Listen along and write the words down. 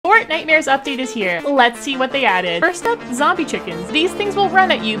Fortnitemares update is here. Let's see what they added. First up, zombie chickens. These things will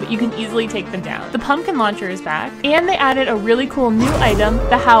run at you, but you can easily take them down. The pumpkin launcher is back, and they added a really cool new item,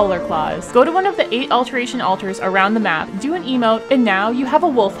 the Howler Claws. Go to one of the 8 Alteration Alters around the map, do an emote, and now you have a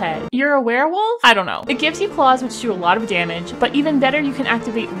wolf head. You're a werewolf? I don't know. It gives you claws which do a lot of damage, but even better, you can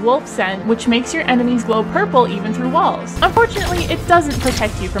activate Wolfscent, which makes your enemies glow purple even through walls. Unfortunately, it doesn't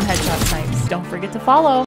protect you from headshot snipes. Don't forget to follow.